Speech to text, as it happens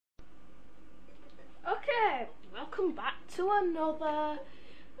Hey! Welcome back to another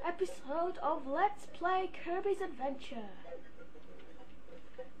episode of Let's Play Kirbys Adventure.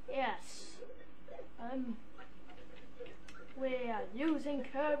 Yes, we are using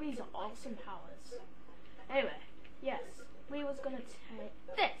Kirby's awesome powers. Anyway, yes, we was gonna take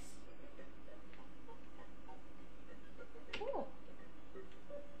this. Ooh.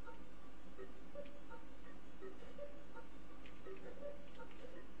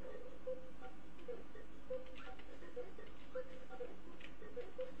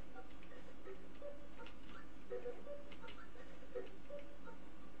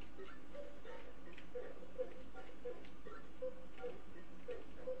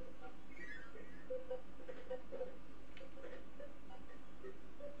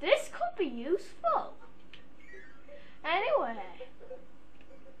 This could be useful. Anyway,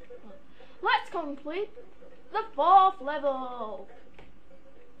 let's complete the 4th level.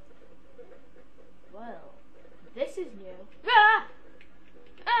 Well, this is new.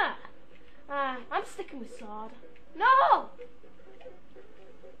 I'm sticking with sword. No!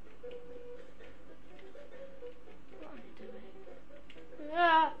 What am I doing?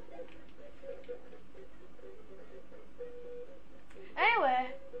 Anyway,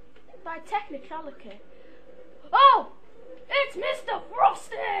 by technicality. Oh! It's Mr.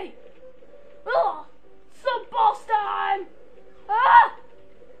 Frosty! Oh! Some boss time! Ah!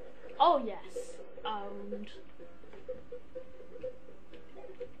 Oh yes, and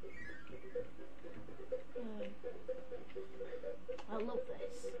I love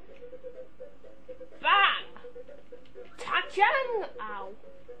this. Bang! Ta-chang! Ow!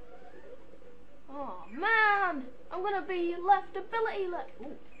 Oh man! I'm gonna be left ability left.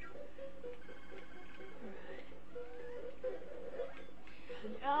 Ooh.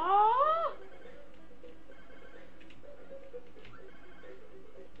 Right. Oh!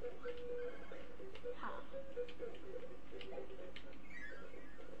 Ha.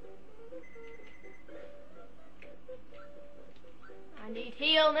 I need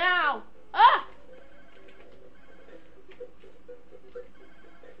heal now. Ah!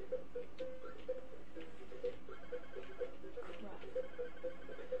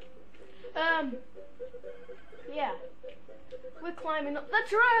 Yeah, we're climbing up the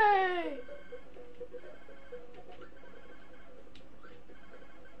tree.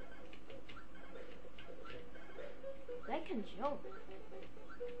 They can jump.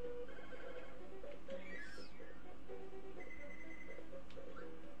 Nice.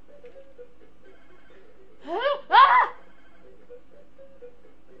 Ah!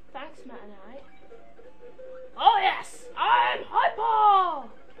 Thanks, Meta Knight. Oh yes, I'm hyper,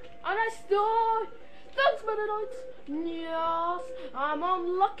 and I still. Thanks, Meta Knights. Yes, I'm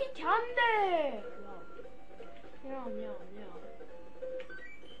on lucky candy. No.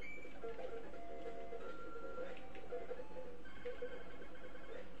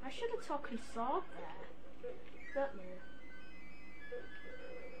 I should have taken sword there. But no.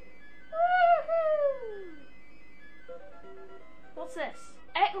 Woohoo! What's this?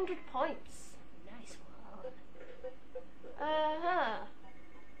 800 points. Nice one.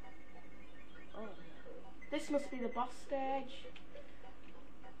 Oh, this must be the boss stage.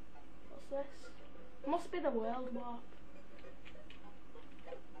 What's this? Must be the world warp.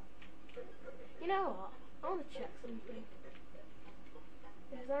 You know what? I want to check something.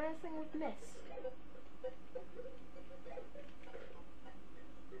 Is there anything we've missed?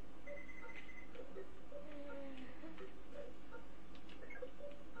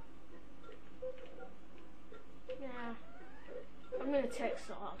 Yeah. I'm gonna take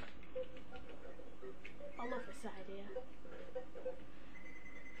sword. I love this idea.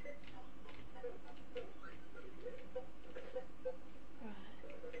 Right.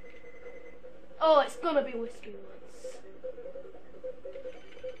 Oh, it's gonna be Whispy Woods.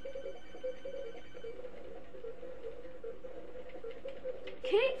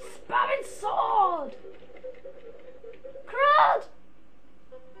 Keep spamming sword! Crud!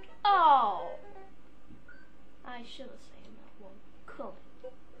 Oh! I should have seen that one coming.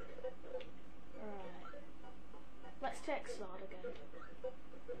 Right. Let's take sword again.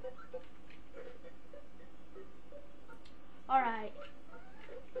 Alright.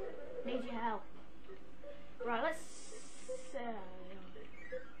 Need your help. Right, let's...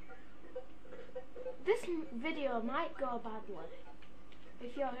 this video might go badly.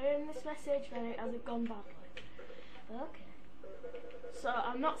 If you're hearing this message, then it hasn't gone badly. Okay. So,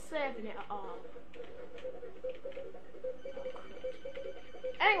 I'm not saving it at all.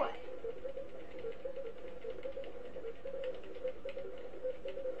 Anyway.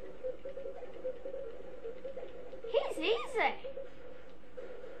 He's easy.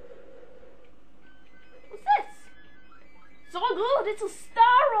 Oh good, it's a star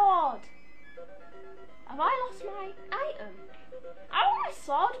rod! Have I lost my item? I want my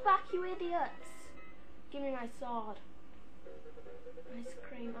sword back, you idiots! Give me my sword. Ice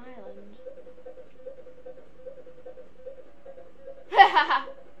Cream Island.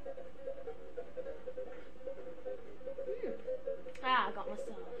 Ah, I got my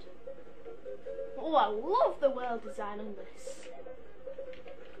sword. Oh, I love the world design on this.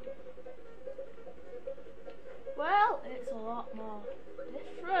 Well, it's a lot more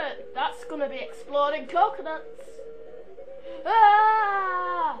different. That's gonna be exploding coconuts.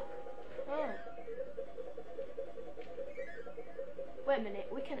 Ah! Oh. Wait a minute,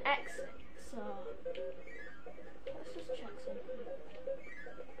 we can exit, so let's just check something.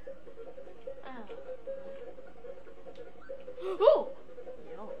 Ah. Oh!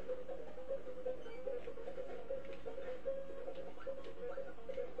 No.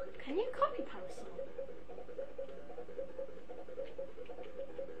 Can you copy parasol?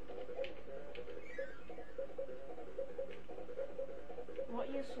 What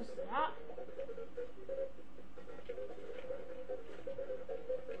use was that?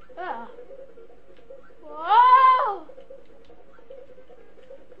 Ah. Whoa!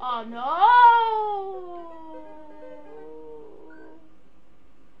 Oh no!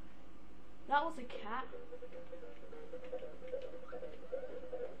 That was a cat.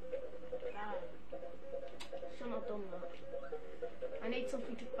 Damn. Shouldn't have done that. I need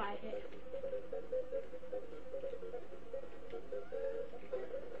something to fight it.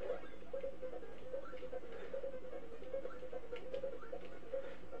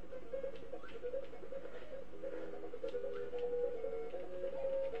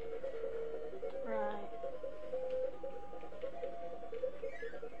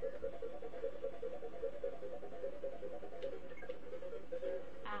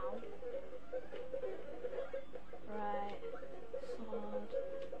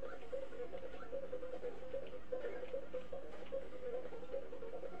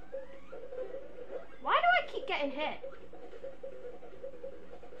 Getting hit.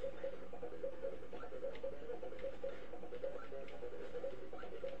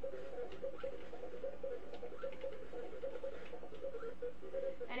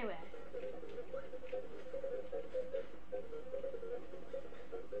 Anyway.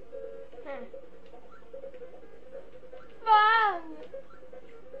 Bang!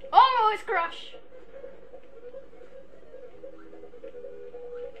 Oh no, it's crash.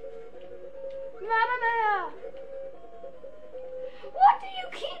 Mamma mia! What do you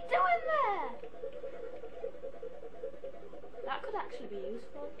keep doing there? That could actually be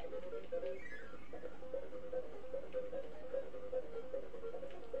useful.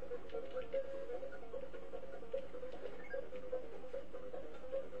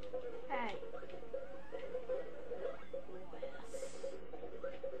 Hey.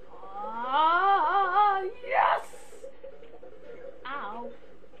 Ah, yes! Ow.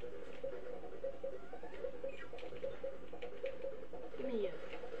 Give me you.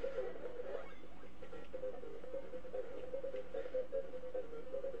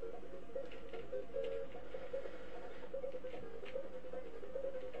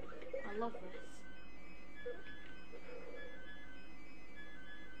 I love this.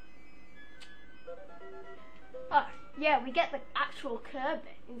 Oh, yeah, we get the actual Kirby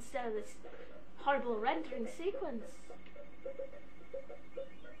instead of this horrible rendering sequence.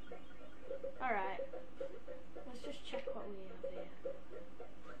 Alright. Let's just check what we have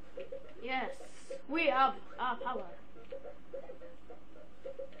here. Yes, we have our power.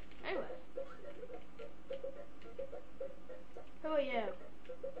 Anyway. Who are you?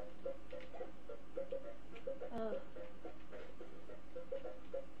 Oh.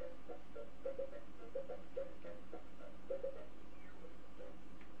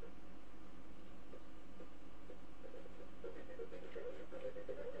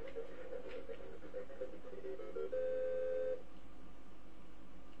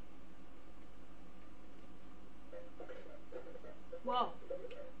 Whoa.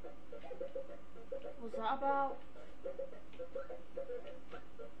 What's that about?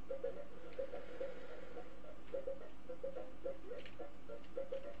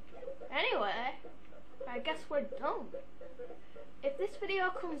 Anyway, I guess we're done. If this video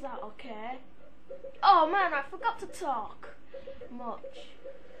comes out okay. Oh man, I forgot to talk much.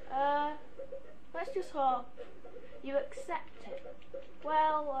 Let's just hope you accept it.